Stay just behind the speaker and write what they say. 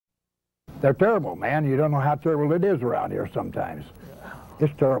They're terrible, man. You don't know how terrible it is around here sometimes.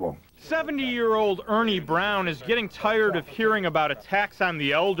 It's terrible. 70-year-old Ernie Brown is getting tired of hearing about attacks on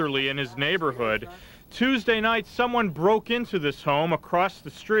the elderly in his neighborhood. Tuesday night, someone broke into this home across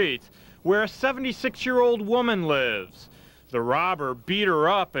the street where a 76-year-old woman lives. The robber beat her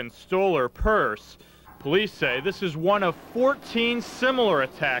up and stole her purse. Police say this is one of 14 similar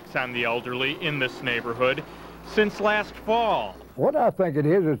attacks on the elderly in this neighborhood since last fall. What I think it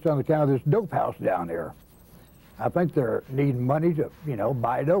is, it's on account of this dope house down here. I think they're needing money to,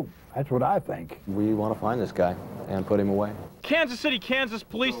 buy dope. That's what I think. We want to find this guy and put him away. Kansas City, Kansas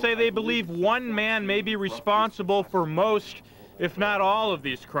police say they believe one man may be responsible for most, if not all, of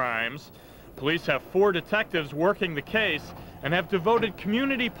these crimes. Police have 4 detectives working the case and have devoted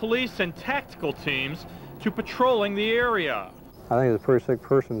community police and tactical teams to patrolling the area. I think it's a pretty sick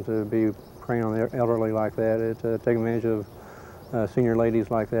person to be preying on the elderly like that, to take advantage of senior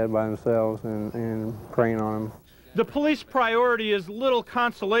ladies like that by themselves and preying on them. The police priority is little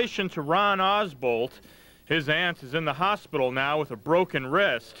consolation to Ron Osbolt. His aunt is in the hospital now with a broken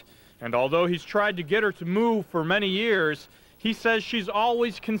wrist, and although he's tried to get her to move for many years, he says she's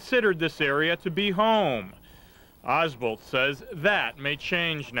always considered this area to be home. Osbolt says that may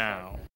change now.